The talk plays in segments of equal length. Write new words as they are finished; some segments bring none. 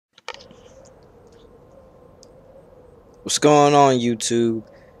What's going on, YouTube?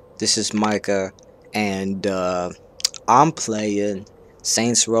 This is Micah, and I'm playing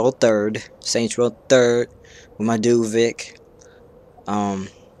Saints Row Third with my dude Vic. Um,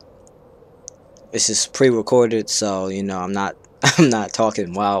 this is pre-recorded, so I'm not I'm not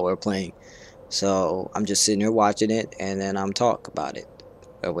talking while we're playing. So I'm just sitting here watching it, and then I'm talk about it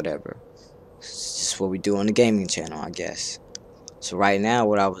or whatever. It's just what we do on the gaming channel, I guess. So right now,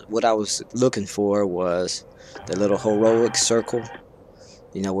 what I was looking for was the little heroic circle.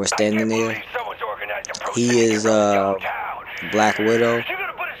 We're standing there. He is Black Widow,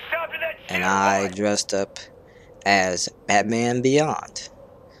 and I dressed up as Batman Beyond.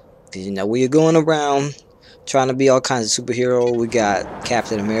 'Cause, we are going around trying to be all kinds of superhero. We got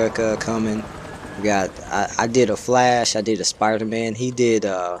Captain America coming. We got I did a Flash. I did a Spider-Man. He did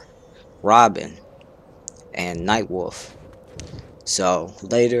Robin and Nightwolf. So in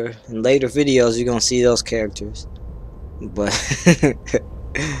later videos, you're gonna see those characters. But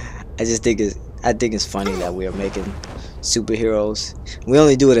I think it's funny that we are making superheroes. We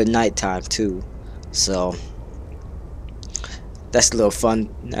only do it at nighttime too, so that's a little fun.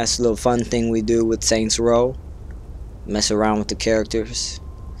 That's a little fun thing we do with Saints Row. Mess around with the characters.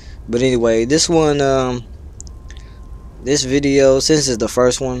 But anyway, this video, since it's the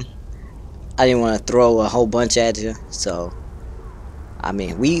first one, I didn't want to throw a whole bunch at you. So I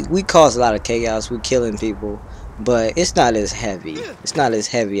mean, we cause a lot of chaos. We're killing people, but it's not as heavy. It's not as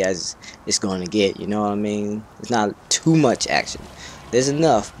heavy as it's going to get. You know what I mean? It's not too much action. There's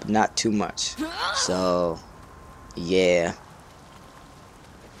enough, but not too much. So, yeah.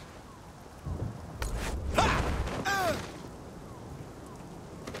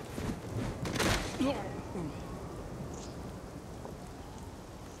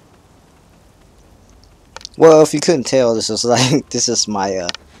 Well, if you couldn't tell, this is my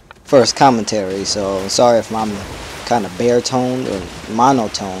first commentary. So sorry if I'm kind of baritone or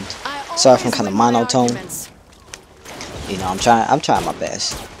monotoned. Sorry if I'm kind of monotone. I'm trying my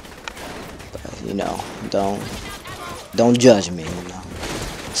best. But, don't judge me.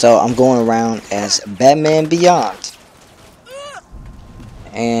 So I'm going around as Batman Beyond,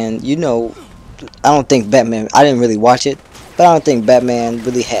 and I don't think Batman. I didn't really watch it, but I don't think Batman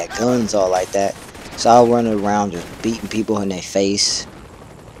really had guns all like that. So I was running around just beating people in their face.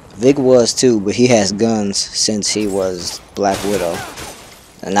 Vic was too, but he has guns since he was Black Widow,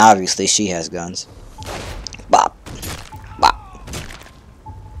 and obviously she has guns. Bop, bop.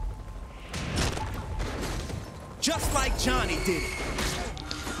 Just like Johnny did.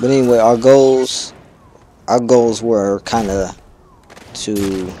 But anyway, our goals were kind of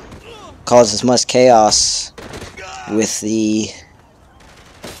to cause as much chaos with the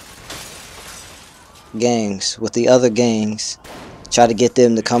gangs, with the other gangs. Try to get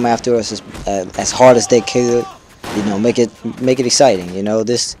them to come after us as hard as they could. Make it exciting.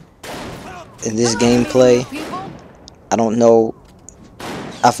 This in this gameplay. I don't know.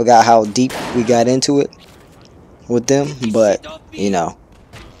 I forgot how deep we got into it with them, but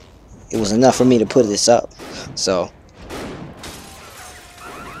it was enough for me to put this up. So.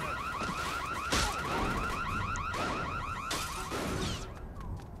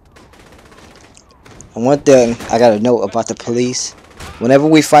 And one thing I gotta note about the police, whenever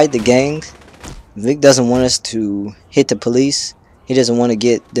we fight the gangs, Vic doesn't want us to hit the police. He doesn't want to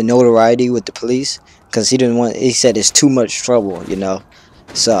get the notoriety with the police because he said it's too much trouble,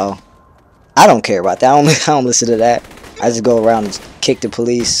 So I don't care about that. I don't listen to that. I just go around and kick the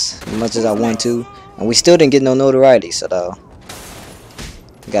police as much as I want to, and we still didn't get no notoriety, so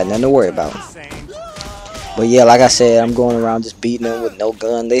got nothing to worry about. But yeah, like I said, I'm going around just beating them with no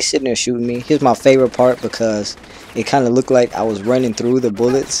gun. They sitting there shooting me. Here's my favorite part because it kind of looked like I was running through the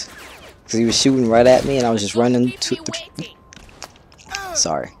bullets because he was shooting right at me and I was just running to.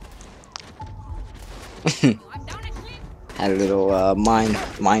 Sorry. Had a little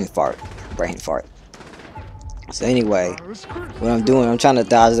brain fart. So anyway, what I'm doing, I'm trying to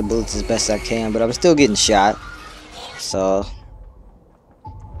dodge the bullets as best I can, but I'm still getting shot. So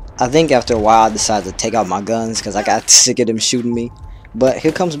I think after a while I decided to take out my guns because I got sick of them shooting me. But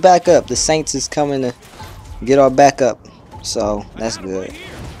here comes backup. The Saints is coming to get our backup, so that's good.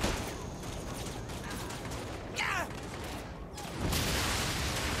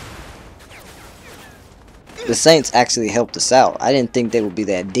 The Saints actually helped us out. I didn't think they would be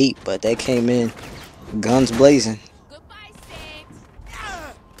that deep, but they came in guns blazing.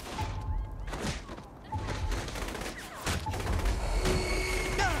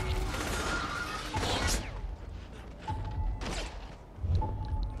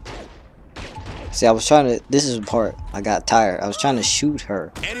 See, I was trying to. This is the part I got tired. I was trying to shoot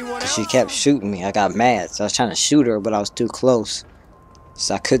her. She kept shooting me. I got mad, so I was trying to shoot her, but I was too close,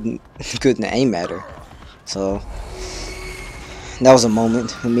 so I couldn't aim at her. So that was a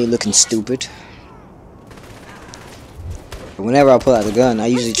moment of me looking stupid. But whenever I pull out the gun, I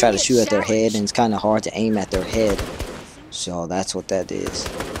usually try to shoot at their head, and it's kind of hard to aim at their head. So that's what that is.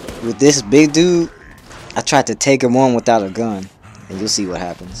 With this big dude, I tried to take him on without a gun, and you'll see what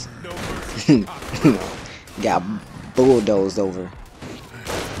happens. Got bulldozed over.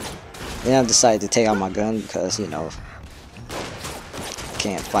 Then I decided to take out my gun because, you know, I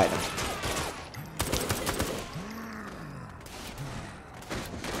can't fight him.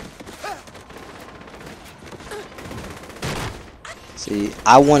 See,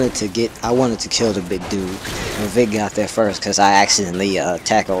 I wanted to kill the big dude, and Vic got there first because I accidentally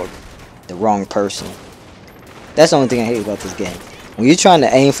tackled the wrong person. That's the only thing I hate about this game. When you're trying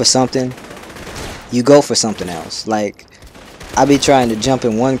to aim for something, you go for something else. Like, I'll be trying to jump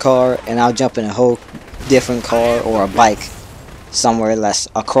in one car, and I'll jump in a whole different car or a bike somewhere that's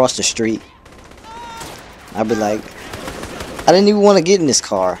across the street. I'll be like, I didn't even want to get in this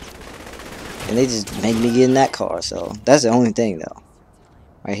car, and they just make me get in that car. So that's the only thing, though.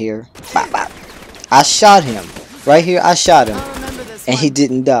 Right here, bop, bop. I shot him. Right here, I shot him, and he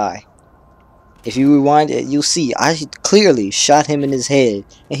didn't die. If you rewind it, you'll see I clearly shot him in his head,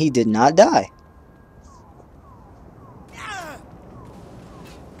 and he did not die.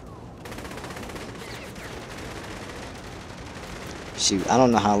 Shoot, I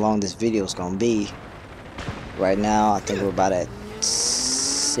don't know how long this video is gonna be. Right now, I think we're about at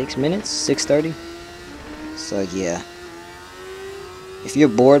 6 minutes, 6:30. So yeah, if you're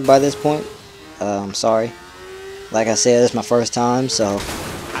bored by this point, I'm sorry. Like I said, it's my first time, so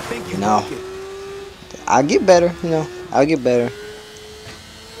you know, I'll get better. You know, I'll get better.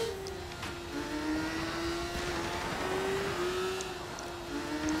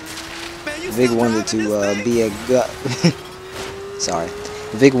 Vic wanted to be a guy. Sorry,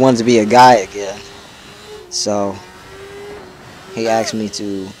 Vic wanted to be a guy again, so he asked me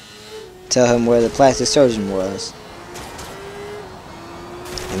to tell him where the plastic surgeon was,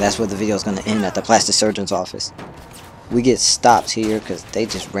 and that's where the video is gonna end, at the plastic surgeon's office. We get stopped here because they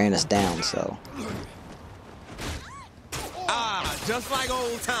just ran us down. So just like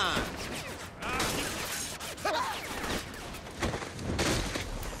old times.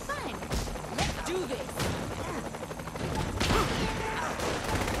 Fine, let's do this.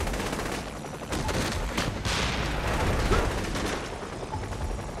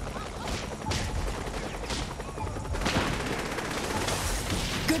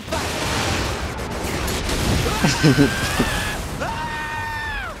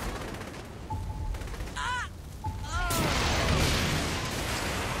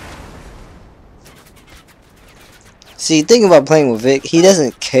 see, thinking about playing with Vic, he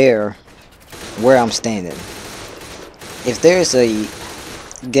doesn't care where I'm standing. If there's a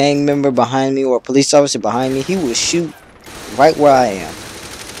gang member behind me or a police officer behind me, he will shoot right where I am.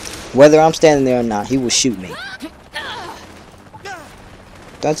 Whether I'm standing there or not, he will shoot me.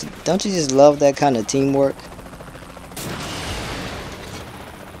 Don't you just love that kind of teamwork?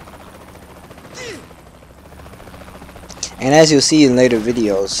 And as you'll see in later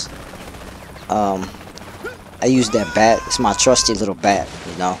videos, I use that bat. It's my trusty little bat,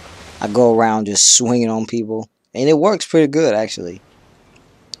 you know. I go around just swinging on people, and it works pretty good, actually.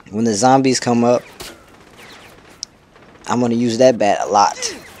 When the zombies come up, I'm gonna use that bat a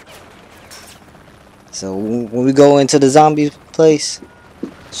lot. So when we go into the zombie place,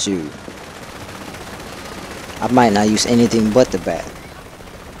 shoot, I might not use anything but the bat.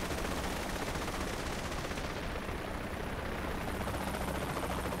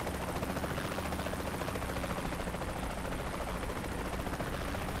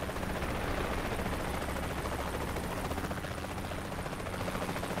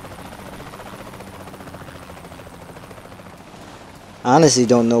 I honestly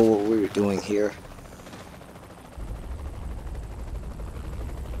don't know what we were doing here.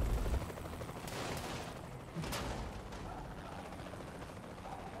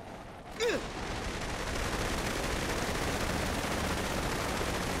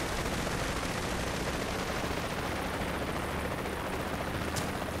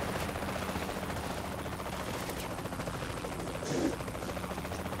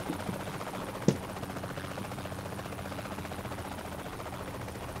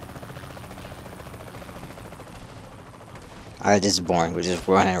 Alright, this is boring. We're just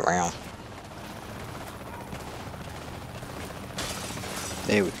running around.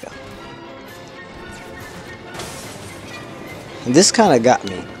 There we go. And this kind of got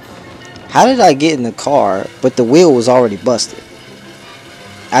me. How did I get in the car, but the wheel was already busted?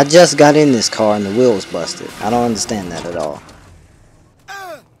 I just got in this car and the wheel was busted. I don't understand that at all.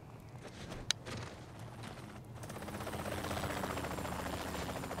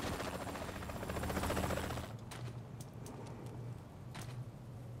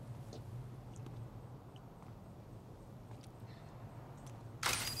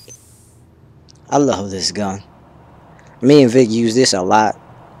 I love this gun. Me and Vic use this a lot.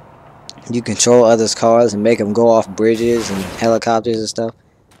 You control others' cars and make them go off bridges and helicopters and stuff.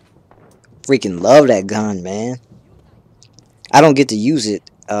 Freaking love that gun, man. I don't get to use it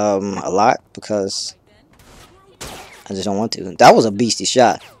a lot because I just don't want to. That was a beastie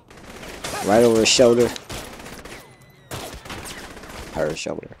shot. Right over his shoulder. Her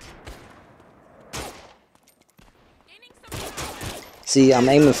shoulder. See, I'm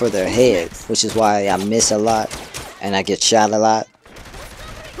aiming for their head, which is why I miss a lot and I get shot a lot.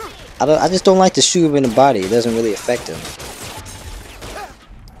 I just don't like to shoot him in the body. It doesn't really affect him.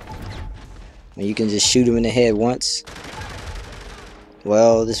 When you can just shoot him in the head once.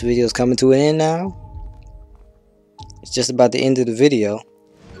 Well, this video is coming to an end now. It's just about the end of the video.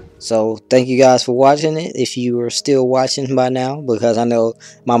 So, thank you guys for watching it. If you are still watching by now, because I know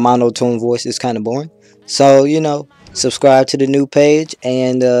my monotone voice is kind of boring. So, you know, subscribe to the new page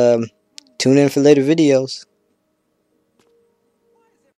and tune in for later videos.